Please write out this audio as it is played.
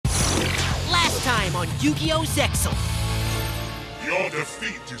Next time on Yu-Gi-Oh! ZEXAL. Your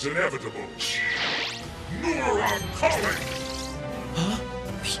defeat is inevitable. Numeron calling! Huh?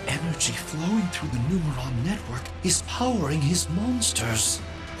 The energy flowing through the Numeron network is powering his monsters.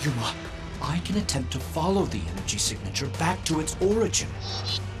 Yuma, I can attempt to follow the energy signature back to its origin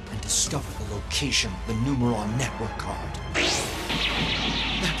and discover the location of the Numeron network card.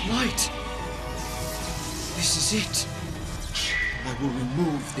 That light! This is it. I will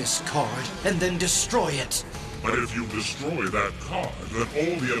remove this card and then destroy it. But if you destroy that card, then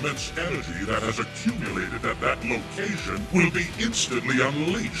all the immense energy that has accumulated at that location will be instantly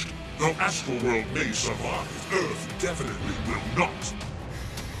unleashed. Though Astroworld may survive, Earth definitely will not.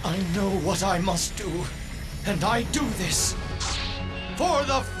 I know what I must do, and I do this for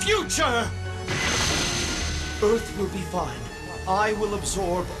the future! Earth will be fine. I will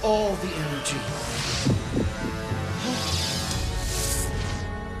absorb all the energy.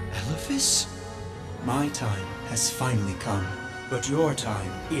 Elephas? My time has finally come, but your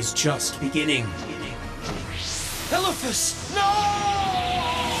time is just beginning. Elephas! No!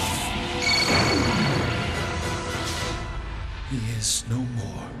 He is no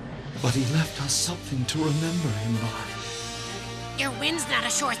more, but he left us something to remember him by. Your win's not a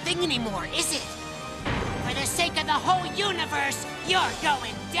sure thing anymore, is it? For the sake of the whole universe, you're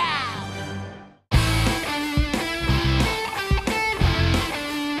going down!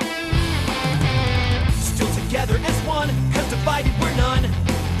 Still together as one, cause divided we're none.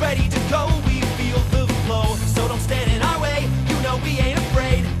 Ready to go, we feel the flow. So don't stand in our way, you know we ain't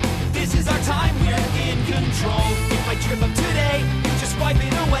afraid. This is our time, we're in control. If I trip up today, you just wipe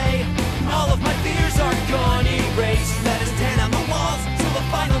it away. All of my fears are gone erased. Let us tear down the walls till the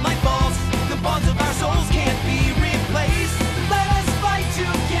final light falls. The bonds of our souls can't be replaced. Let us fight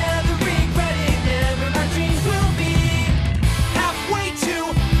together, regretting never our dreams will be halfway to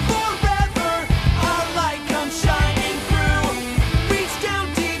forever. Our light comes shining through. Reach down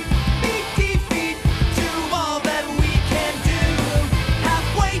deep, beat defeat, do all that we can do.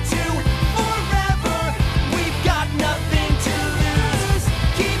 Halfway to forever, we've got nothing to lose.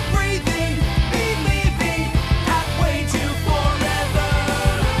 Keep breathing, believing, halfway to forever.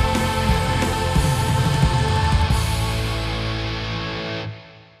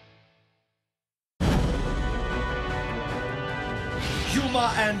 Yuma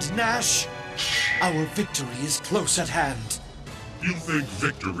and Nash, our victory is close at hand. You think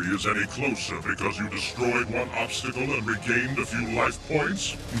victory is any closer because you destroyed one obstacle and regained a few life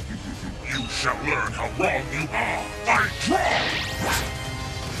points? You shall learn how wrong you are. I draw!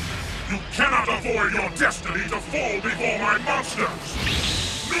 You cannot avoid your destiny to fall before my monsters!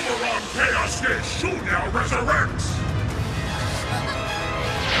 Numeron Chaos Gate Shunya resurrects!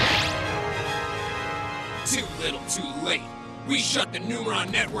 Too little, too late. We shut the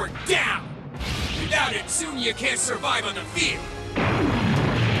Numeron network down! Without it, Sunya can't survive on the field!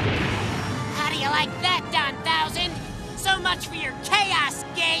 How do you like that, DonThousand? So much for your Chaos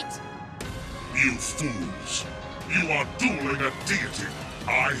Gate! You fools! You are dueling a deity!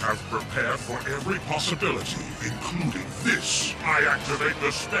 I have prepared for every possibility, including this. I activate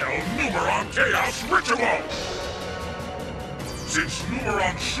the spell Numeron Chaos Ritual! Since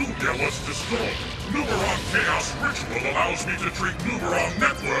Numeron Shunya was destroyed, Numeron Chaos Ritual allows me to treat Numeron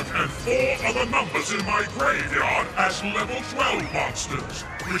Network and 4 other numbers in my graveyard as level 12 monsters,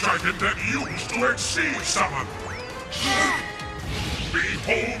 which I can then use to exceed summon.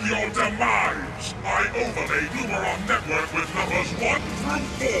 Behold your demise! I overlay Numeron Network with numbers 1 through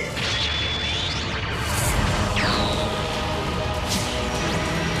 4.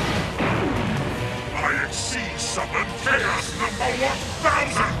 I exceed summon Chaos number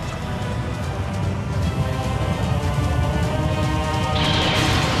 1000!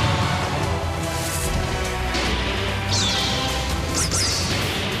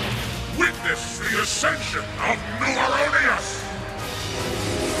 Witness the ascension of Numeronius!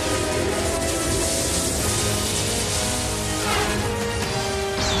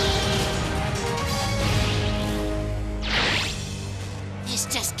 This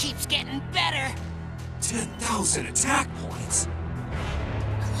just keeps getting better. 10,000 attack points?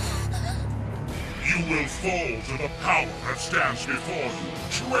 You will fall to the power that stands before you.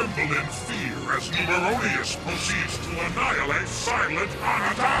 Tremble in fear as Numeronius proceeds to annihilate Silent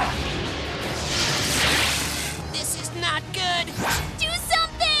Anata! This is not good. Do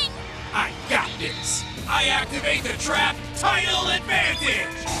something! I got this! I activate the trap Tidal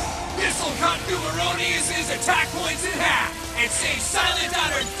Advantage! This'll cut Numeronius' attack points in half and save Silent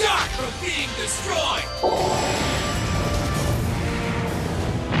Honor Dark from being destroyed!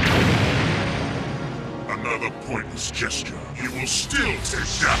 Another pointless gesture. You will still take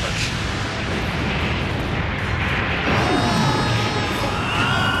damage.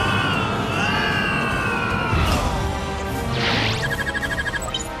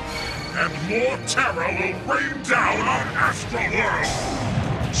 more terror will rain down on Astral World!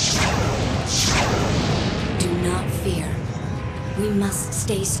 Do not fear. We must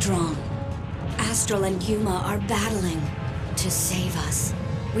stay strong. Astral and Yuma are battling to save us.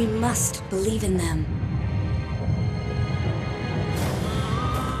 We must believe in them.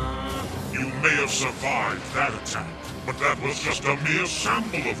 You may have survived that attack, but that was just a mere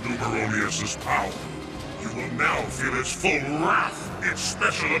sample of Numeronius's power. You will now feel its full wrath. Its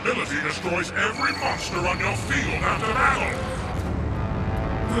special ability destroys every monster on your field after battle.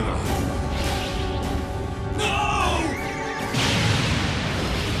 No!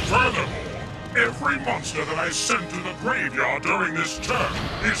 Furthermore, every monster that I send to the graveyard during this turn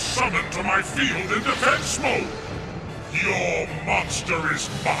is summoned to my field in defense mode. Your monster is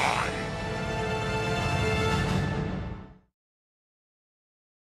mine.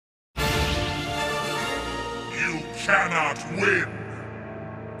 You cannot win.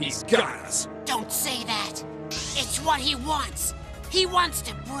 He's got us. Don't say that. It's what he wants. He wants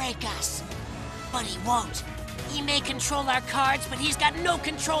to break us. But he won't. He may control our cards, but he's got no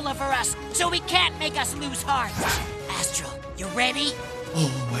control over us, so he can't make us lose heart. Astral, you ready?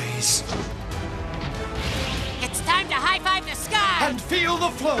 Always. It's time to high-five the sky! And feel the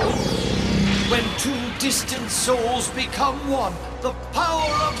flow! When two distant souls become one, the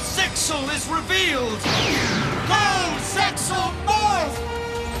power of ZEXAL is revealed! Go, ZEXAL, morph!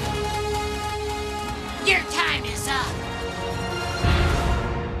 Your time is up!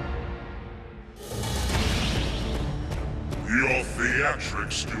 Your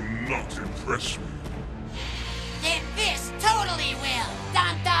theatrics do not impress me. Then this totally will!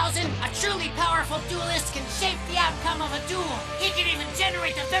 DonThousand, a truly powerful duelist, can shape the outcome of a duel. He can even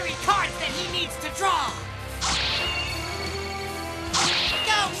generate the very cards that he needs to draw.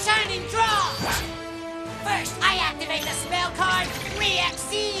 Go, Shining Draw! First, I activate the spell card,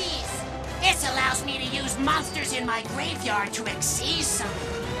 ZEXAL. This allows me to use monsters in my graveyard to exceed summon.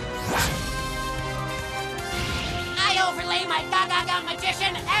 I overlay my Ga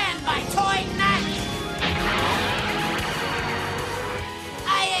Magician and my Toy Knight.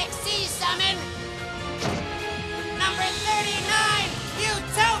 I exceed summon number 39,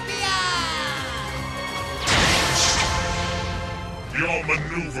 Utopia! Your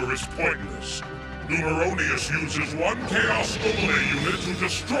maneuver is pointless. Numeronius uses one Chaos Overlay unit to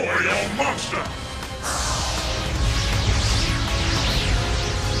destroy your monster.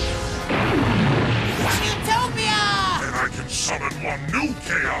 Utopia! And I can summon one new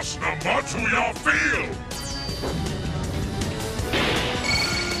Chaos number to your field.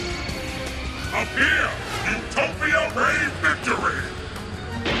 Up here, Utopia Ray Victory!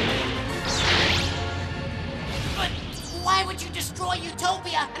 But why would you destroy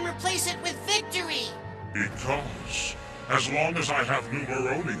Utopia and replace it with Victory? Because, as long as I have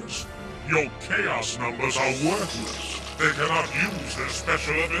Numeronius, your Chaos numbers are worthless. They cannot use their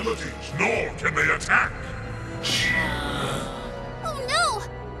special abilities, nor can they attack. Oh no!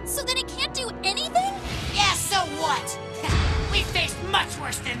 So then it can't do anything? Yeah, so what? We faced much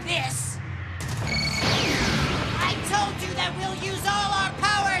worse than this. I told you that we'll use all our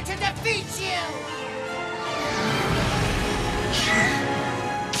power to defeat you!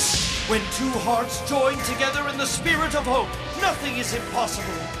 When two hearts join together in the spirit of hope, nothing is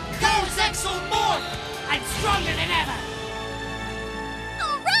impossible. Go, ZEXAL, more! I'm stronger than ever!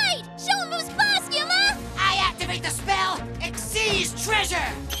 All right! Show 'em who's boss, Yuma! I activate the spell, Exceed's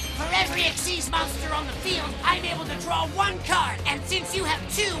Treasure! For every Exceed's monster on the field, I'm able to draw one card. And since you have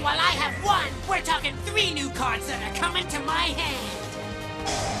two while I have one, we're talking 3 new cards that are coming to my hand.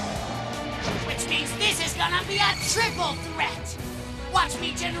 Which means this is gonna be a triple threat! Watch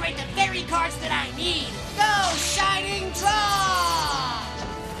me generate the very cards that I need. Go, Shining Draw!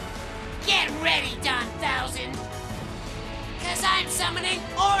 Get ready, DonThousand! Cause I'm summoning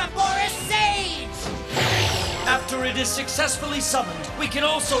Ouroboros Sage! After it is successfully summoned, we can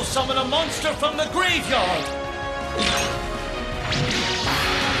also summon a monster from the graveyard!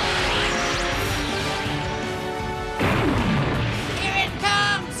 Here it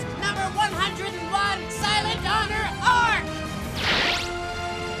comes! Number 101, Silent Honor Arc!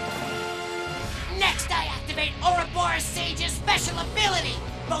 Next, I activate Ouroboros Sage's special ability!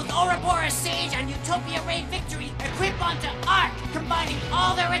 Both Ouroboros Sage and Utopia Ray Victory equip onto Arc, combining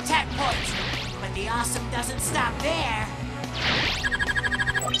all their attack points. But the awesome doesn't stop there.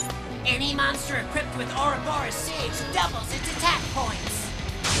 Any monster equipped with Ouroboros Sage doubles its attack points.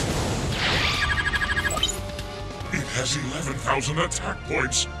 It has 11,000 attack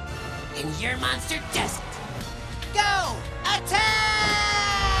points. And your monster doesn't. Go! Attack!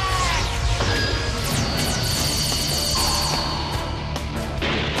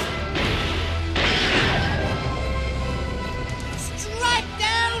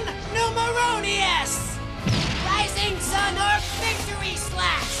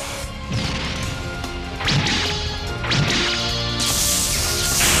 Blast!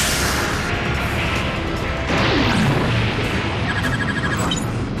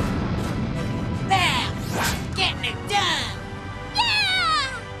 Bam! Getting it done!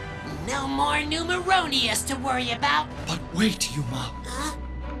 Yeah! No more Numeronius to worry about. But wait, Yuma. Huh?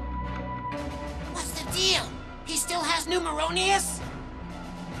 What's the deal? He still has Numeronius?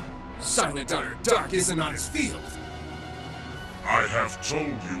 Silent Daughter Dark isn't on his field. I have told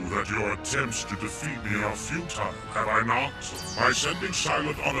you that your attempts to defeat me are futile, have I not? By sending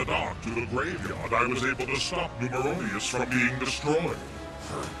Silent on a Dark to the graveyard, I was able to stop Numeronius from being destroyed.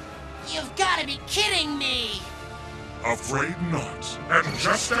 You've got to be kidding me! Afraid not. And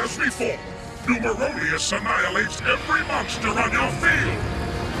just as before, Numeronius annihilates every monster on your field!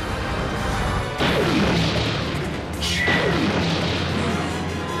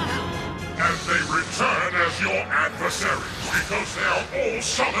 And they return as your adversaries because they are all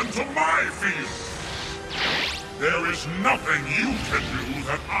summoned to my field! There is nothing you can do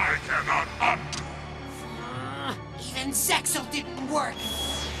that I cannot undo! Even ZEXAL didn't work!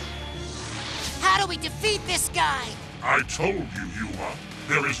 How do we defeat this guy? I told you, Yuma,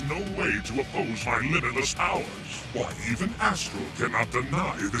 there is no way to oppose my limitless powers. Why, even Astral cannot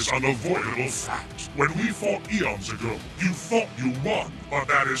deny this unavoidable fact. When we fought eons ago, you thought you won, but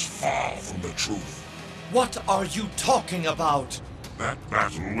that is far from the truth. What are you talking about? That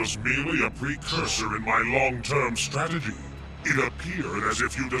battle was merely a precursor in my long-term strategy. It appeared as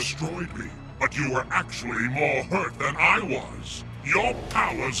if you destroyed me, but you were actually more hurt than I was. Your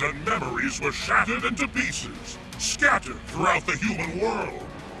powers and memories were shattered into pieces, scattered throughout the human world,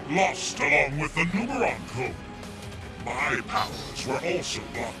 lost along with the Numeron code. My powers were also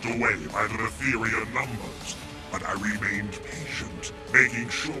locked away by the Ethereal numbers, but I remained patient, making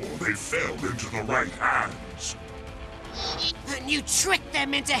sure they fell into the right hands. And you tricked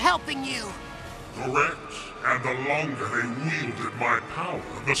them into helping you! Correct. And the longer they wielded my power,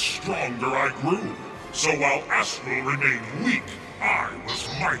 the stronger I grew. So while Astral remained weak, I was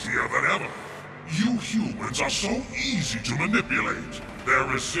mightier than ever. You humans are so easy to manipulate. Their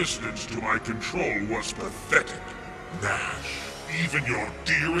resistance to my control was pathetic. Nash, even your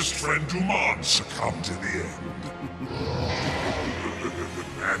dearest friend Duman succumbed in the end.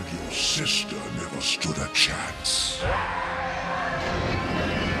 And your sister never stood a chance.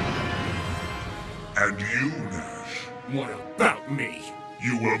 And you, Nash. What about me?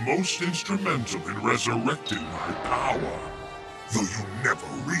 You were most instrumental in resurrecting my power, though you never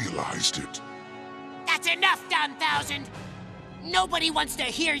realized it. That's enough, DonThousand! Nobody wants to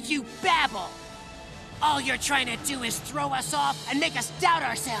hear you babble! All you're trying to do is throw us off and make us doubt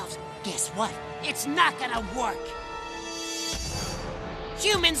ourselves. Guess what? It's not gonna work!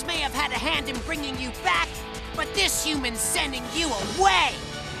 Humans may have had a hand in bringing you back, but this human's sending you away!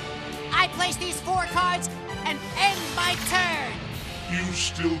 I place these 4 cards and end my turn! You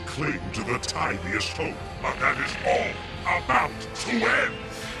still cling to the tiniest hope, but that is all about to end!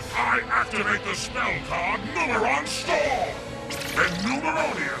 I activate the spell card Numeron Storm! When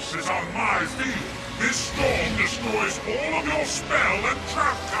Numeronius is on my field, this storm destroys all of your spell and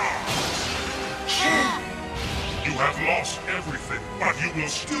trap cards! You have lost everything, but you will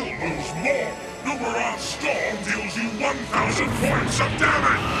still lose more! Numeron Storm deals you 1,000 points of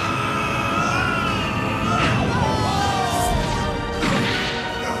damage!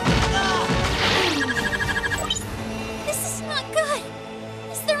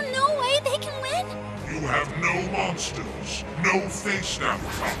 You have no monsters, no face-down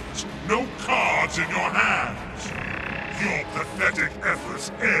cards, no cards in your hands. Your pathetic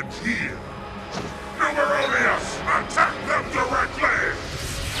efforts end here. Numeronius, attack them directly!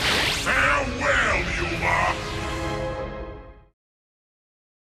 Farewell, Yuma!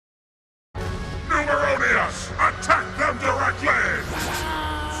 Numeronius, attack them directly!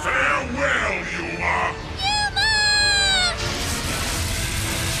 Farewell, Yuma!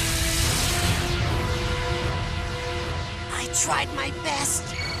 I tried my best.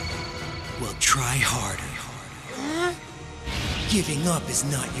 Well, try harder. Huh? Giving up is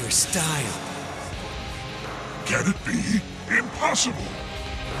not your style. Can it be? Impossible!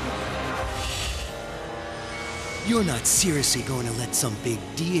 You're not seriously going to let some big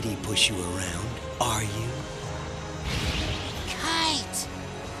deity push you around, are you? Kite!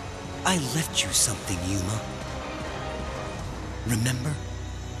 I left you something, Yuma. Remember?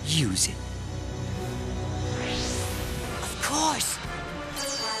 Use it. Of course!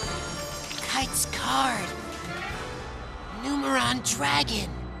 Kite's card. Numeron Dragon.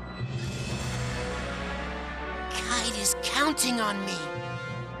 Kite is counting on me.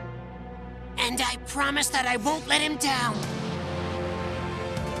 And I promise that I won't let him down.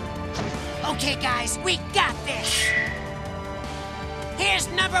 Okay, guys, we got this. Here's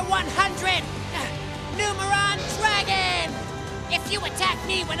number 100, Numeron Dragon. If you attack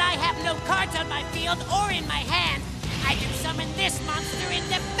me when I have no cards on my field or in my hand, I can summon this monster in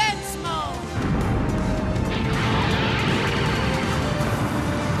defense mode.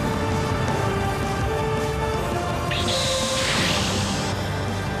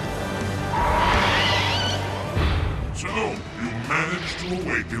 So, you managed to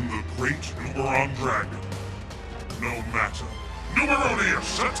awaken the great Numeron Dragon. No matter.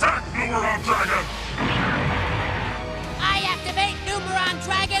 Numeronius, attack Numeron Dragon! I activate Numeron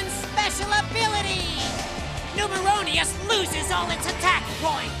Dragon's special ability! Numeronius loses all its attack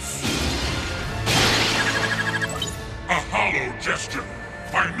points! A hollow gesture.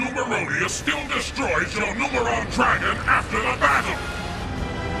 My Numeronius still destroys your Numeron Dragon after the battle!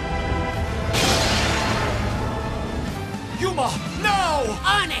 Yuma, no!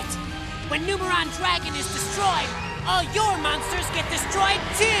 On it! When Numeron Dragon is destroyed, all your monsters get destroyed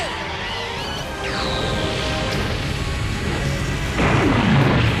too!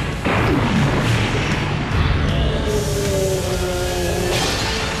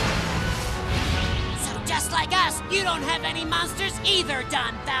 So just like us, you don't have any monsters either,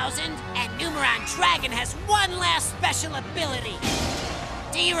 DonThousand. And Numeron Dragon has one last special ability.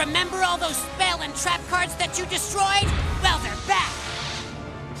 Do you remember all those spell and trap cards that you destroyed? Well, they're back!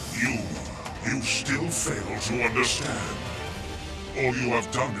 You still fail to understand. All you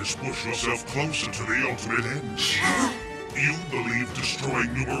have done is push yourself closer to the ultimate end. You believe destroying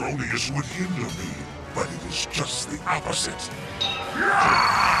Numeronius would hinder me, but it is just the opposite.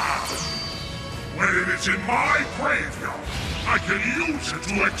 When it is in my graveyard, I can use it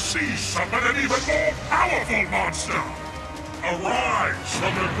to exceed summon an even more powerful monster. Arise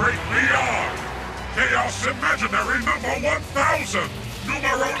from the great beyond! Chaos Imaginary number 1000!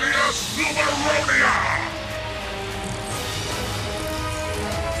 Numeronius Numeronia!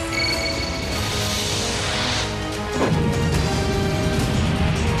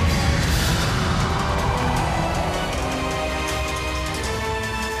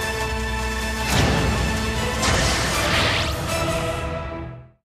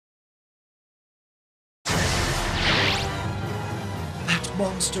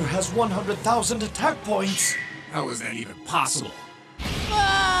 Monster has 100,000 attack points! How is that even possible?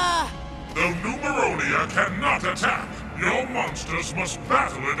 The Numeronia cannot attack! Your monsters must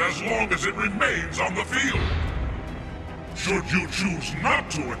battle it as long as it remains on the field! Should you choose not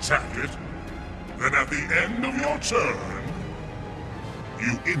to attack it, then at the end of your turn,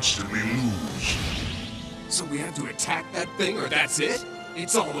 you instantly lose. So we have to attack that thing or that's it?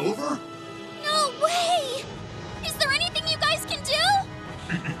 It's all over? No way! Is there anything you guys can do?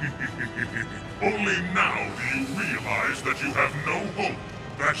 Only now do you realize that you have no hope,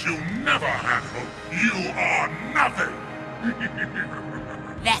 that you never had hope. You are nothing!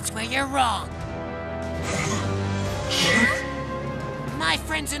 That's where you're wrong. My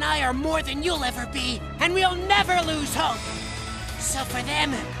friends and I are more than you'll ever be, and we'll never lose hope. So for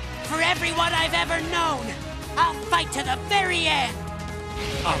them, for everyone I've ever known, I'll fight to the very end.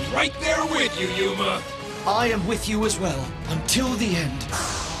 I'm right there with you, Yuma. I am with you as well, until the end.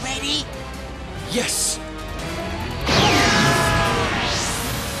 Ready? Yes!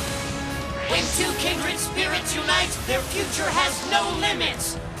 When two kindred spirits unite, their future has no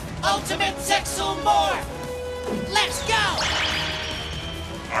limits. Ultimate ZEXAL morph! Let's go!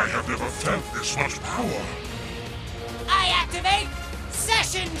 I have never felt this much power. I activate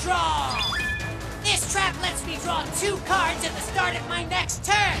Session Draw! This trap lets me draw 2 cards at the start of my next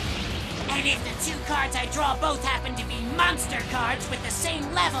turn. And if the 2 cards I draw both happen to be monster cards with the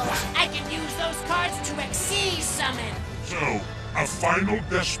same level, I can use those cards to exceed summon. So, a final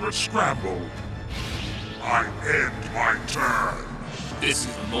desperate scramble. I end my turn. This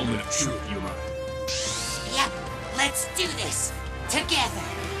is the moment of truth, Yuma. Yep, let's do this. Together.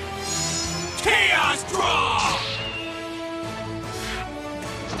 Chaos Draw!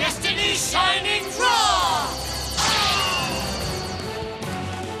 Destiny Shining Draw!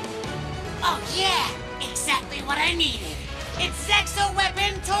 Oh yeah, exactly what I needed. It's ZEXAL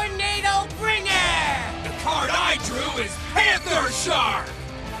Weapon Tornado Bringer! The card I drew is Panther Shark!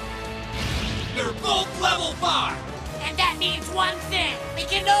 They're both level 5! And that means one thing. We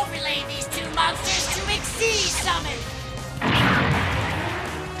can overlay these 2 monsters to exceed summon.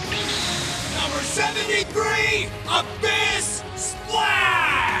 Number 73, Abyss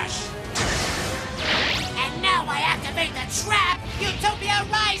Splash! And now I activate the trap, Utopia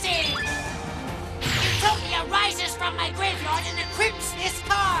Rising! Utopia rises from my graveyard and equips this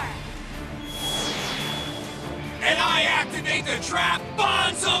card! And I activate the trap,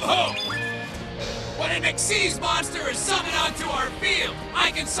 Bonds of Hope! When an Xyz monster is summoned onto our field,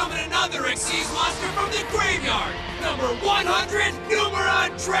 I can summon another Xyz monster from the graveyard. Number 100,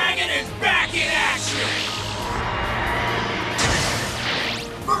 Numeron Dragon is back in action!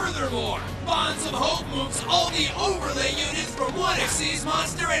 Furthermore, Bonds of Hope moves all the overlay units from one Xyz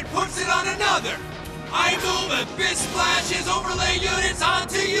monster and puts it on another. I move Abyss Splash's overlay units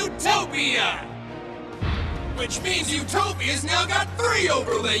onto Utopia! Which means Utopia's now got 3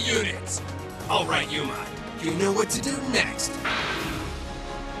 overlay units! Alright, Yuma, you know what to do next.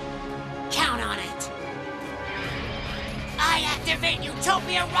 Count on it. I activate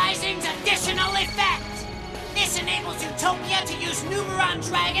Utopia Rising's additional effect. This enables Utopia to use Numeron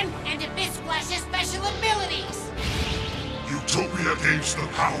Dragon and Abyss Splash's special abilities. Utopia gains the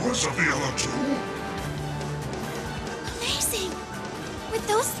powers of the other 2? Amazing! With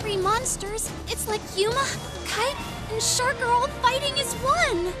those 3 monsters, it's like Yuma, Kite, and Shark are all fighting as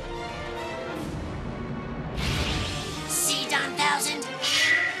one! See, DonThousand?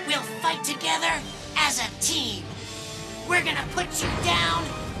 We'll fight together as a team. We're gonna put you down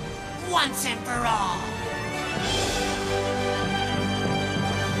once and for all.